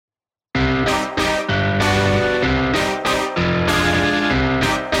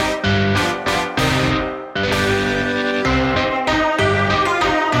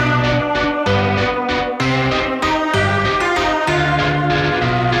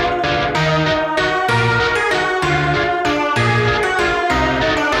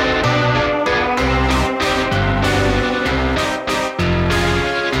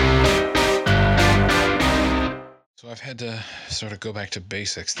go back to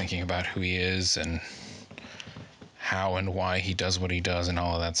basics, thinking about who he is and how and why he does what he does and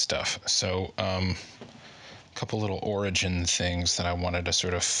all of that stuff. So, a couple little origin things that I wanted to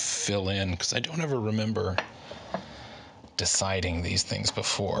sort of fill in, because I don't ever remember deciding these things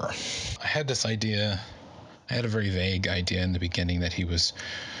before. I had this idea, I had a very vague idea in the beginning that he was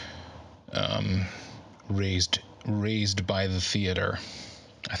raised by the theater.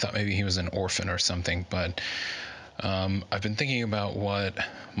 I thought maybe he was an orphan or something, but I've been thinking about what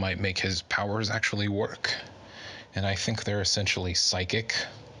might make his powers actually work. And I think they're essentially psychic.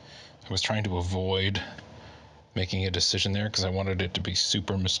 I was trying to avoid making a decision there because I wanted it to be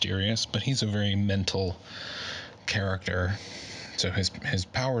super mysterious, but he's a very mental character. So his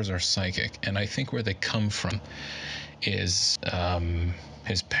powers are psychic, and I think where they come from is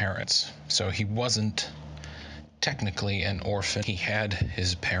his parents. So he wasn't technically an orphan. He had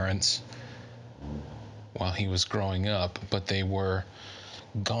his parents while he was growing up, but they were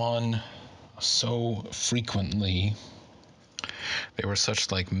gone so frequently. They were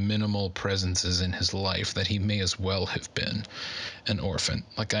such like minimal presences in his life that he may as well have been an orphan.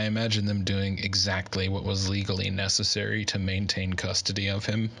 Like, I imagine them doing exactly what was legally necessary to maintain custody of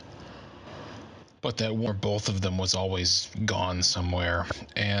him, but that one or both of them was always gone somewhere.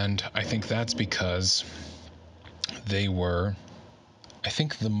 And I think that's because I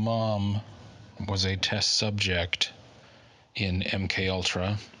think the mom was a test subject in MK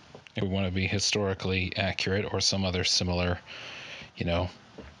Ultra, if we want to be historically accurate, or some other similar,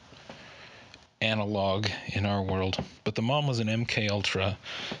 analog in our world. But the mom was an MK Ultra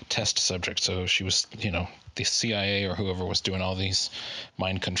test subject, so she was, the CIA or whoever was doing all these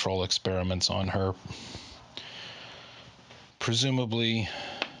mind control experiments on her. Presumably,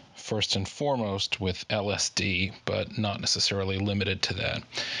 first and foremost with LSD, but not necessarily limited to that.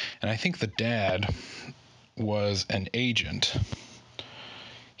 And I think the dad was an agent.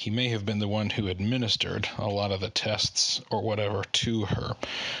 He may have been the one who administered a lot of the tests or whatever to her.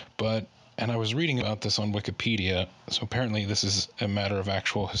 And I was reading about this on Wikipedia, so apparently this is a matter of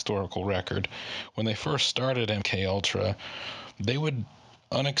actual historical record. When they first started MK Ultra, they would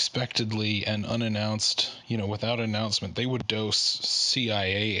unexpectedly and unannounced, without announcement, they would dose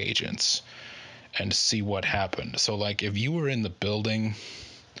CIA agents and see what happened. So like, if you were in the building,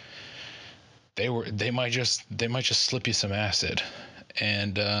 they might just slip you some acid.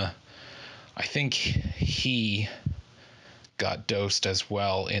 And I think he got dosed as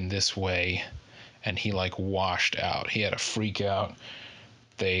well in this way, and he like washed out. He had a freak out.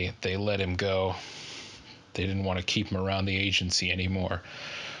 They let him go. They didn't want to keep him around the agency anymore.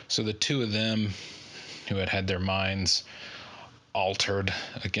 So the two of them, who had their minds altered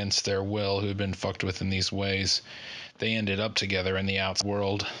against their will, who had been fucked with in these ways, they ended up together in the outside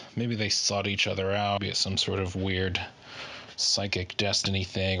world. Maybe they sought each other out, be it some sort of weird psychic destiny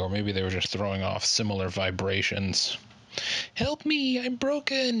thing, or maybe they were just throwing off similar vibrations. Help me, I'm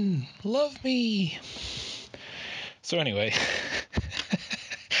broken, love me. So anyway,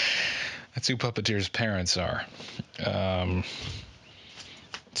 that's who Puppeteer's parents are.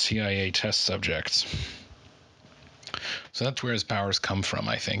 CIA test subjects. So that's where his powers come from,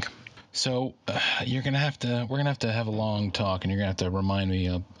 I think. So we're gonna have to have a long talk, and you're gonna have to remind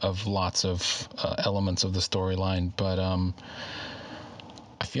me of lots of elements of the storyline. But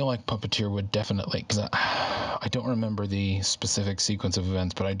I feel like Puppeteer would definitely, because I don't remember the specific sequence of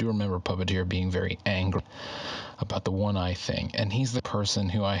events, but I do remember Puppeteer being very angry about the One Eye thing, and he's the person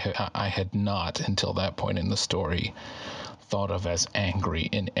who I had not until that point in the story thought of as angry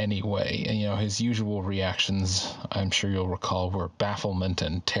in any way. And his usual reactions, I'm sure you'll recall, were bafflement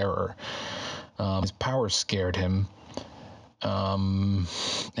and terror. His powers scared him, and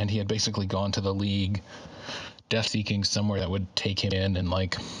he had basically gone to the League, death seeking somewhere that would take him in and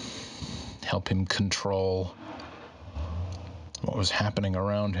like help him control what was happening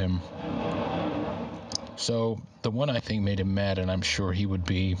around him. So the One Eye thing made him mad, and I'm sure he would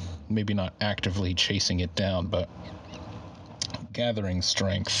be maybe not actively chasing it down, but gathering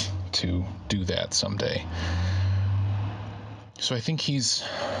strength to do that someday. So I think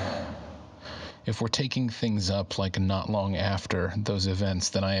if we're taking things up like not long after those events,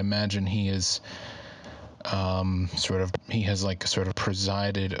 then I imagine he is he has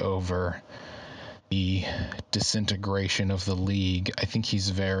presided over the disintegration of the League. I think he's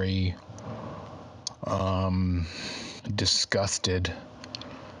very disgusted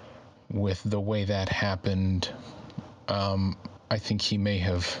with the way that happened. I think he may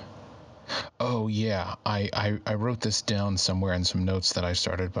have... Oh, yeah, I wrote this down somewhere in some notes that I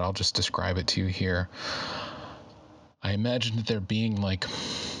started, but I'll just describe it to you here. I imagined there being, like,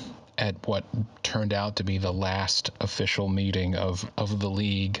 at what turned out to be the last official meeting of the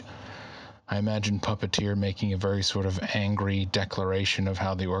League. I imagine Puppeteer making a very sort of angry declaration of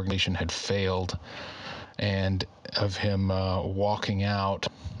how the organization had failed, and of him walking out,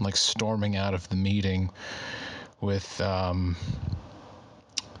 like storming out of the meeting with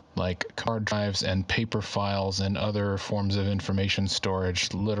like card drives and paper files and other forms of information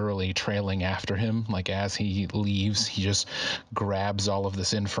storage literally trailing after him. Like as he leaves, he just grabs all of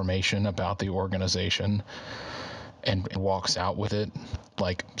this information about the organization and walks out with it.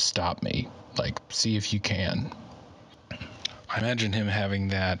 Like, stop me. Like, see if you can. I imagine him having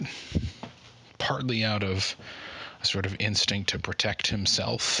that partly out of a sort of instinct to protect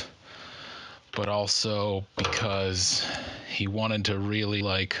himself, but also because he wanted to really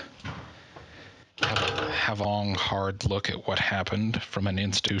like have a long, hard look at what happened from an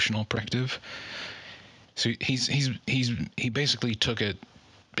institutional perspective. So he basically took it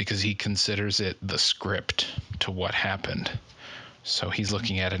because he considers it the script to what happened. So he's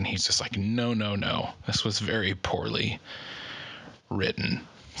looking at it and he's just like, no, this was very poorly written.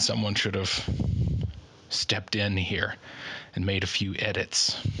 Someone should have stepped in here and made a few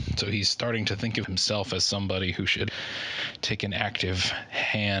edits. So he's starting to think of himself as somebody who should take an active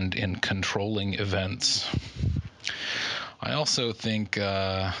hand in controlling events. I also think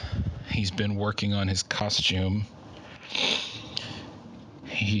he's been working on his costume.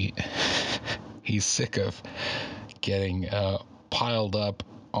 He's sick of getting piled up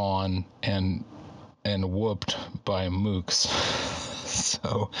on and whooped by mooks.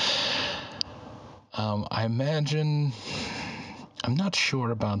 So I imagine, I'm not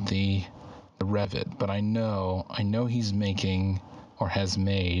sure about the Revit, but I know he's making or has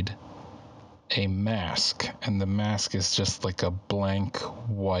made a mask, and the mask is just like a blank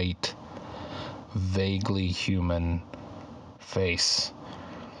white, vaguely human face,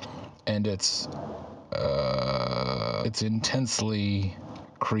 and it's intensely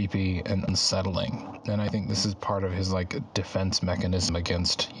creepy and unsettling. And I think this is part of his like defense mechanism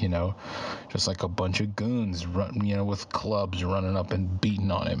against, just like a bunch of goons with clubs running up and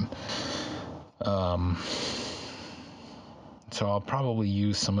beating on him. So I'll probably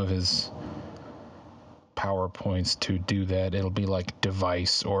use some of his PowerPoints to do that. It'll be like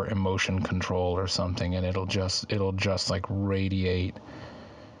device or emotion control or something, and it'll just like radiate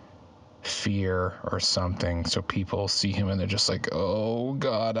fear or something, so people see him and they're just like, oh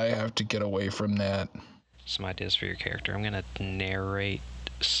god, I have to get away from that. Some ideas for your character. I'm going to narrate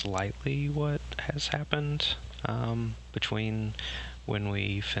slightly what has happened between when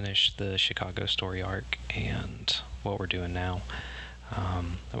we finished the Chicago story arc and what we're doing now.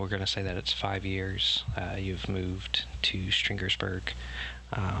 We're going to say that it's 5 years. You've moved to Stringersburg.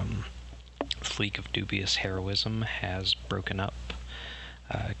 The League of Dubious Heroism has broken up.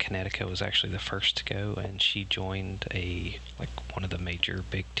 Connecticut was actually the first to go, and she joined one of the major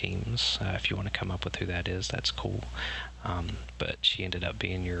big teams. If you want to come up with who that is, that's cool. But she ended up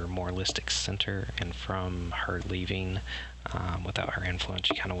being your moralistic center, and from her leaving, without her influence,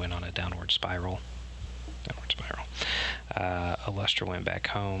 she kind of went on a downward spiral. Illustra went back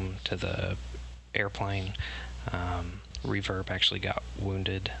home to the airplane. Reverb actually got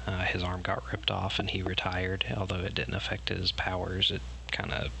wounded. His arm got ripped off and he retired. Although it didn't affect his powers, it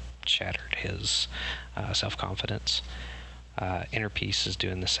kind of shattered his self-confidence. Inner Peace is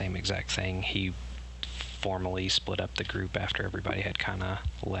doing the same exact thing. He formally split up the group after everybody had kind of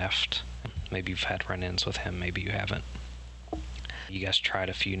left. Maybe you've had run-ins with him, maybe you haven't. You guys tried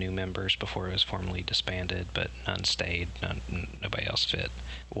a few new members before it was formally disbanded, but none stayed, nobody else fit.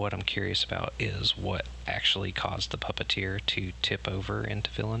 What I'm curious about is what actually caused the Puppeteer to tip over into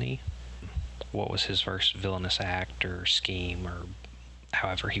villainy. What was his first villainous act or scheme, or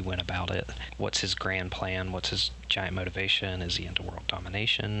however he went about it? What's his grand plan? What's his giant motivation? Is he into world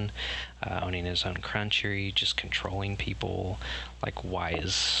domination, owning his own country, just controlling people? Like, why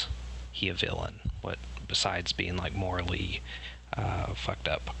is he a villain? What, besides being like morally fucked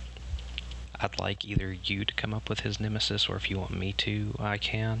up? I'd like either you to come up with his nemesis, or if you want me to, I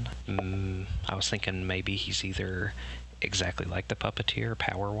can. I was thinking maybe he's either exactly like the Puppeteer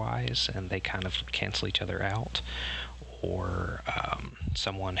power-wise, and they kind of cancel each other out, or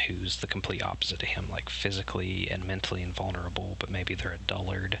someone who's the complete opposite to him, like physically and mentally invulnerable, but maybe they're a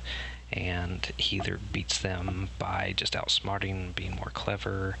dullard, and he either beats them by just outsmarting, being more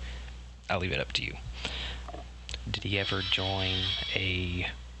clever. I'll leave it up to you. Did he ever join a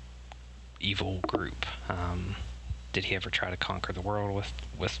evil group? Did he ever try to conquer the world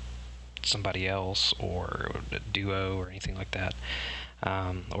with somebody else, or a duo, or anything like that?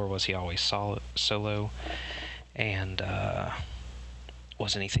 Or was he always solo? And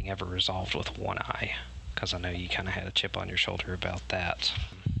was anything ever resolved with One Eye? Because I know you kind of had a chip on your shoulder about that.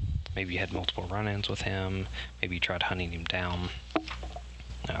 Maybe you had multiple run-ins with him. Maybe you tried hunting him down.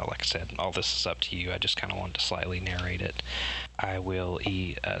 Like I said, all this is up to you. I just kind of wanted to slightly narrate it. I will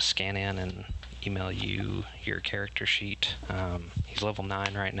scan in and email you your character sheet. He's level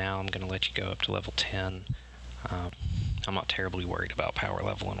 9 right now. I'm going to let you go up to level 10. I'm not terribly worried about power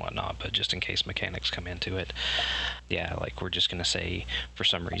level and whatnot, but just in case mechanics come into it. Yeah, like we're just going to say for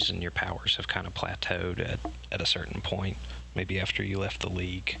some reason your powers have kind of plateaued at a certain point. Maybe after you left the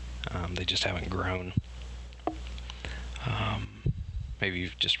league. They just haven't grown. Maybe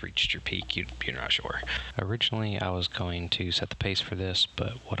you've just reached your peak, you're not sure. Originally, I was going to set the pace for this,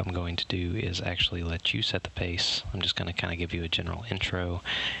 but what I'm going to do is actually let you set the pace. I'm just going to kind of give you a general intro,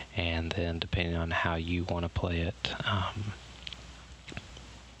 and then depending on how you want to play it,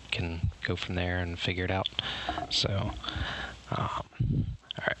 can go from there and figure it out. So,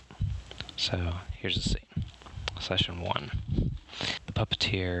 alright. So, here's the scene. Session 1. The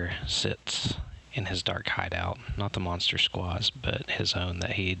puppeteer sits in his dark hideout, not the monster squaws, but his own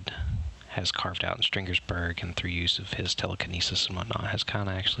that has carved out in Stringersburg, and through use of his telekinesis and whatnot has kind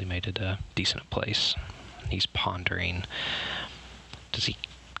of actually made it a decent place. He's pondering, does he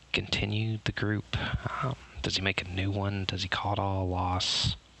continue the group? Does he make a new one? Does he call it all a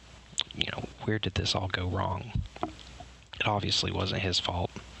loss? Where did this all go wrong? It obviously wasn't his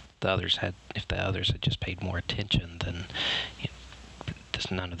fault. If the others had just paid more attention, then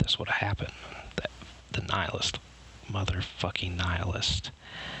none of this would have happened. The nihilist, motherfucking nihilist.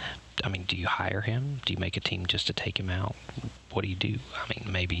 I mean, do you hire him? Do you make a team just to take him out? What do you do? I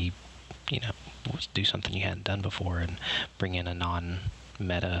mean, maybe, do something you hadn't done before and bring in a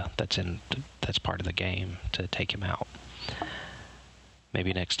non-meta that's part of the game to take him out.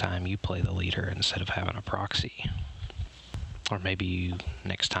 Maybe next time you play the leader instead of having a proxy. Or maybe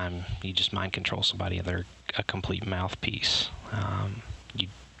next time you just mind control somebody and they're a complete mouthpiece. You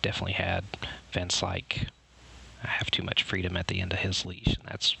definitely had Van Slyke have too much freedom at the end of his leash, and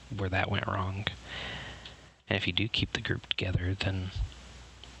that's where that went wrong. And if you do keep the group together, then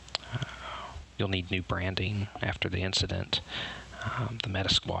you'll need new branding after the incident. The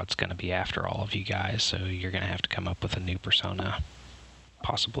Meta Squad's going to be after all of you guys, so you're going to have to come up with a new persona,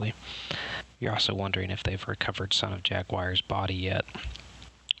 possibly. You're also wondering if they've recovered Son of Jaguar's body yet,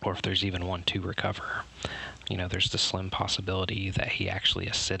 or if there's even one to recover. There's the slim possibility that he actually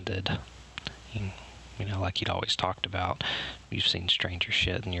ascended. Like he'd always talked about. You've seen stranger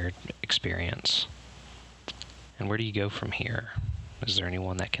shit in your experience. And where do you go from here? Is there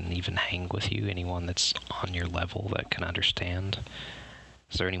anyone that can even hang with you? Anyone that's on your level that can understand?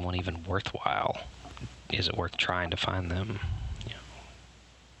 Is there anyone even worthwhile? Is it worth trying to find them?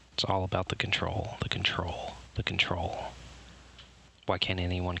 It's all about the control, the control, the control. Why can't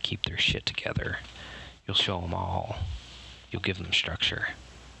anyone keep their shit together? You'll show them all. You'll give them structure.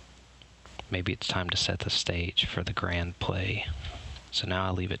 Maybe it's time to set the stage for the grand play. So now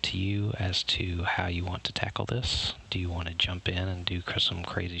I'll leave it to you as to how you want to tackle this. Do you want to jump in and do some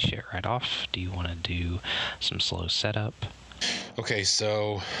crazy shit right off? Do you want to do some slow setup? Okay,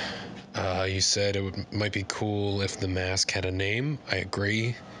 so you said it might be cool if the mask had a name. I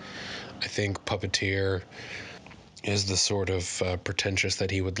agree. I think Puppeteer is the sort of pretentious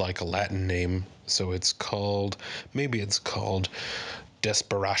that he would like a Latin name. So maybe it's called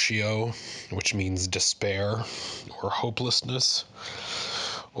Desperatio, which means despair or hopelessness.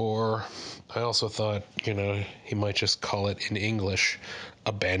 Or I also thought, he might just call it in English,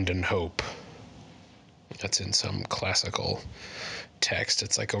 Abandon Hope. That's in some classical text.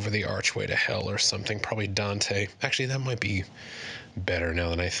 It's like Over the Archway to Hell or something. Probably Dante. Actually, that might be better now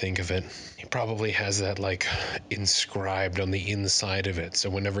that I think of it. He probably has that inscribed on the inside of it. So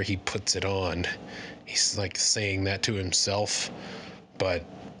whenever he puts it on, he's saying that to himself. But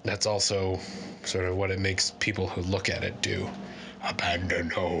that's also sort of what it makes people who look at it do. Abandon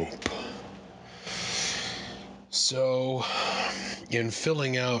hope. So in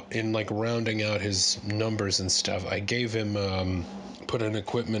rounding out his numbers and stuff, I gave him put an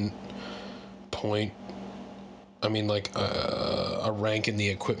equipment point, a rank in the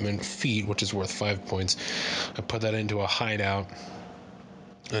equipment feat, which is worth 5 points. I put that into a hideout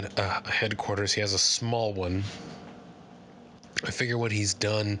at headquarters. He has a small one. I figure what he's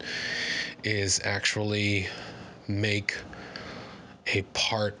done is actually make a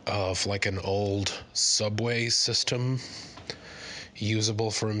part of an old subway system usable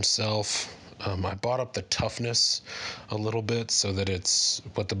for himself. I bought up the toughness a little bit so that it's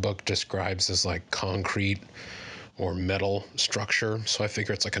what the book describes as concrete or metal structure. So I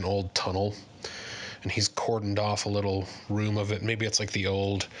figure it's an old tunnel. and he's cordoned off a little room of it. Maybe it's like the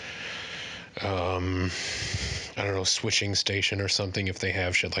old, I don't know, switching station or something, if they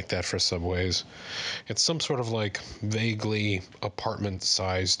have shit like that for subways. It's some sort of like vaguely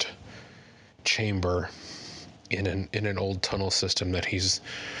apartment-sized chamber in an old tunnel system that he's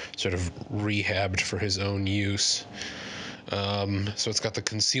sort of rehabbed for his own use. So it's got the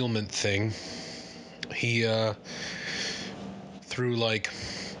concealment thing. He through like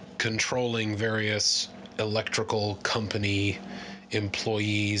controlling various electrical company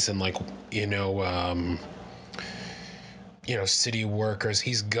employees and like city workers,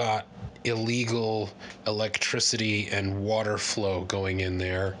 he's got illegal electricity and water flow going in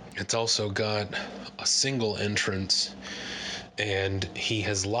there. It's also got a single entrance, and he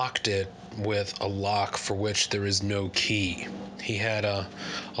has locked it with a lock for which there is no key. He had a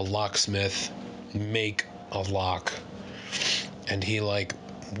locksmith make a lock, and he like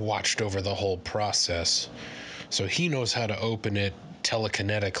watched over the whole process. So he knows how to open it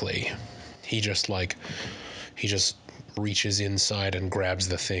telekinetically. He just reaches inside and grabs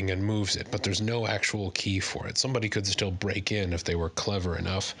the thing and moves it, but there's no actual key for it. Somebody could still break in if they were clever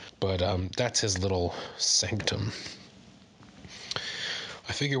enough, but that's his little sanctum.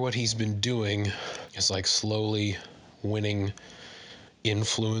 I figure what he's been doing is like slowly winning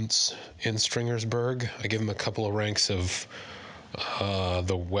influence in Stringersburg. I give him a couple of ranks of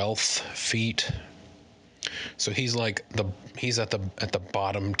the wealth feat. So he's like he's at the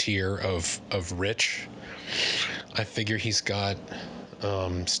bottom tier of rich. I figure he's got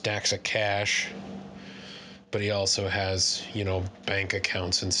stacks of cash, but he also has, bank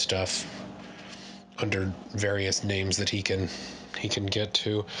accounts and stuff under various names that he can get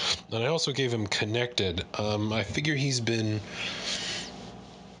to. And I also gave him connected. I figure he's been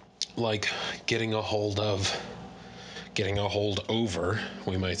like getting a hold over,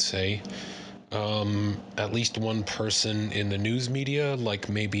 we might say, at least one person in the news media, like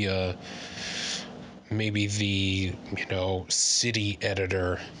maybe the city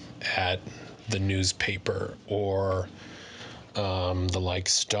editor at the newspaper, or the like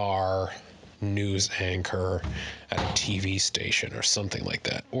star news anchor at a TV station or something like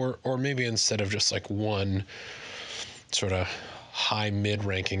that, or maybe instead of just like one sort of high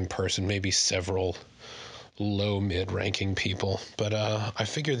mid-ranking person, maybe several low mid-ranking people. But I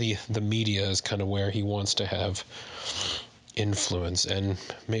figure the media is kind of where he wants to have influence, and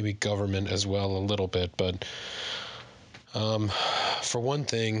maybe government as well a little bit. But for one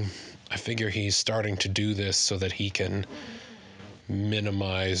thing, I figure he's starting to do this so that he can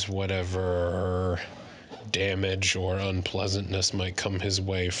minimize whatever damage or unpleasantness might come his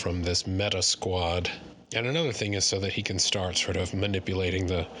way from this meta squad. And another thing is so that he can start sort of manipulating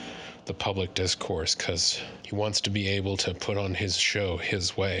the public discourse, because he wants to be able to put on his show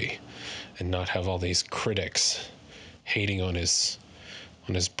his way and not have all these critics hating on his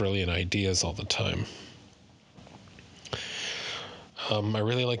brilliant ideas all the time. I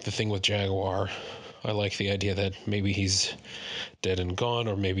really like the thing with Jaguar. I like the idea that maybe he's dead and gone,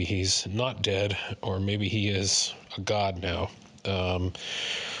 or maybe he's not dead, or maybe he is a god now.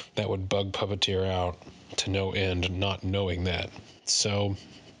 That would bug Puppeteer out to no end, not knowing that. So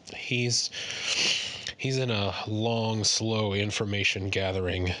he's in a long, slow information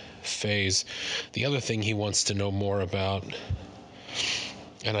gathering phase. The other thing he wants to know more about,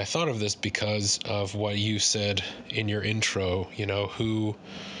 and I thought of this because of what you said in your intro, who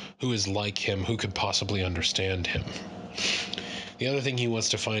is like him, who could possibly understand him. The other thing he wants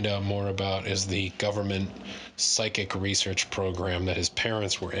to find out more about is the government psychic research program that his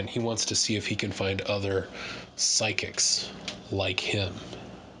parents were in. He wants to see if he can find other psychics like him.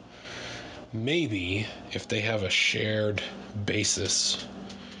 Maybe if they have a shared basis,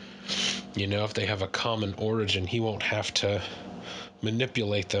 if they have a common origin, he won't have to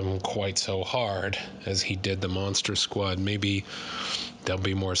manipulate them quite so hard as he did the Monster Squad. Maybe they'll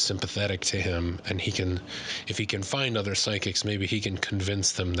be more sympathetic to him, and if he can find other psychics, maybe he can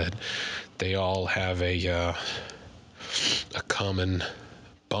convince them that they all have a common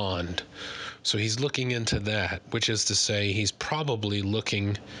bond. So he's looking into that, which is to say he's probably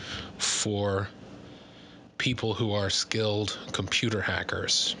looking for people who are skilled computer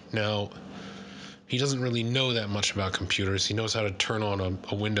hackers. Now, he doesn't really know that much about computers. He knows how to turn on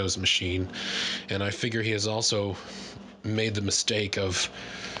a Windows machine, and I figure he has also made the mistake of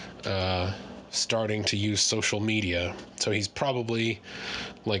starting to use social media. So he's probably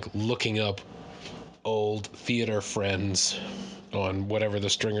like looking up old theater friends on whatever the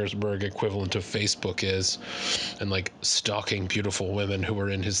Stringersburg equivalent of Facebook is, and like stalking beautiful women who were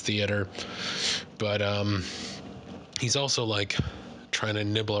in his theater. But he's also like trying to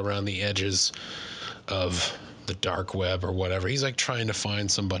nibble around the edges of the dark web or whatever. He's like trying to find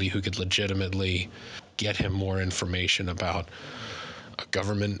somebody who could legitimately get him more information about a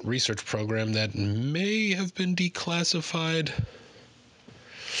government research program that may have been declassified.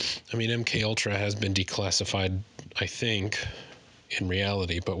 I mean, MK Ultra has been declassified, I think, in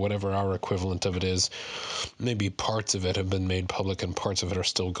reality, but whatever our equivalent of it is, maybe parts of it have been made public and parts of it are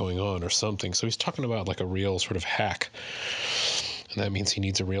still going on or something. So he's talking about like a real sort of hack, and that means he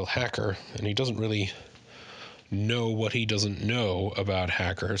needs a real hacker, and he doesn't really know what he doesn't know about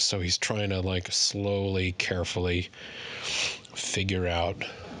hackers, so he's trying to like slowly, carefully figure out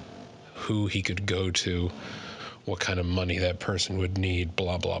who he could go to, what kind of money that person would need,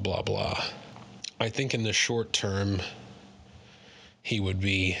 blah, blah, blah, blah. I think in the short term, he would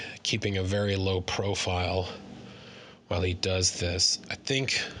be keeping a very low profile while he does this. I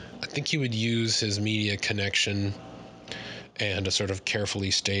think he would use his media connection and a sort of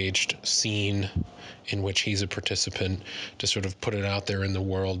carefully staged scene in which he's a participant to sort of put it out there in the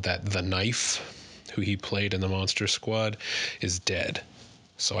world that the Knife, who he played in the Monster Squad, is dead.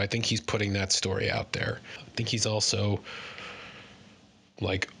 So I think he's putting that story out there. I think he's also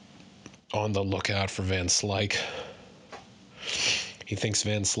like on the lookout for Van Slyke. He thinks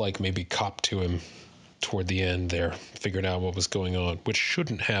Van Slyke maybe copped to him toward the end there, figured out what was going on, which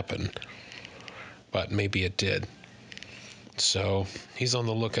shouldn't happen, but maybe it did. So he's on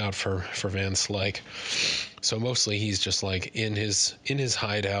the lookout for Van Slyke. So mostly he's just like in his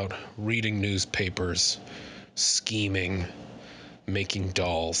hideout, reading newspapers, scheming, making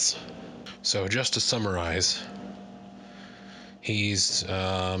dolls. So just to summarize, he's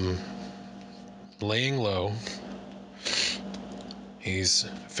laying low. He's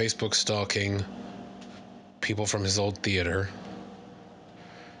Facebook stalking people from his old theater.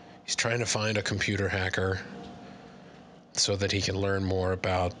 He's trying to find a computer hacker so that he can learn more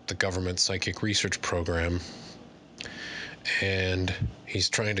about the government psychic research program. And he's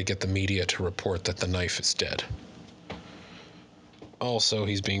trying to get the media to report that the Knife is dead. Also,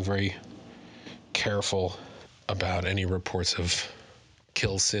 he's being very careful about any reports of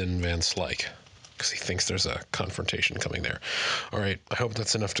Kilsin Van Slyke, because he thinks there's a confrontation coming there. All right, I hope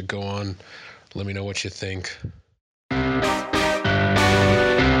that's enough to go on. Let me know what you think.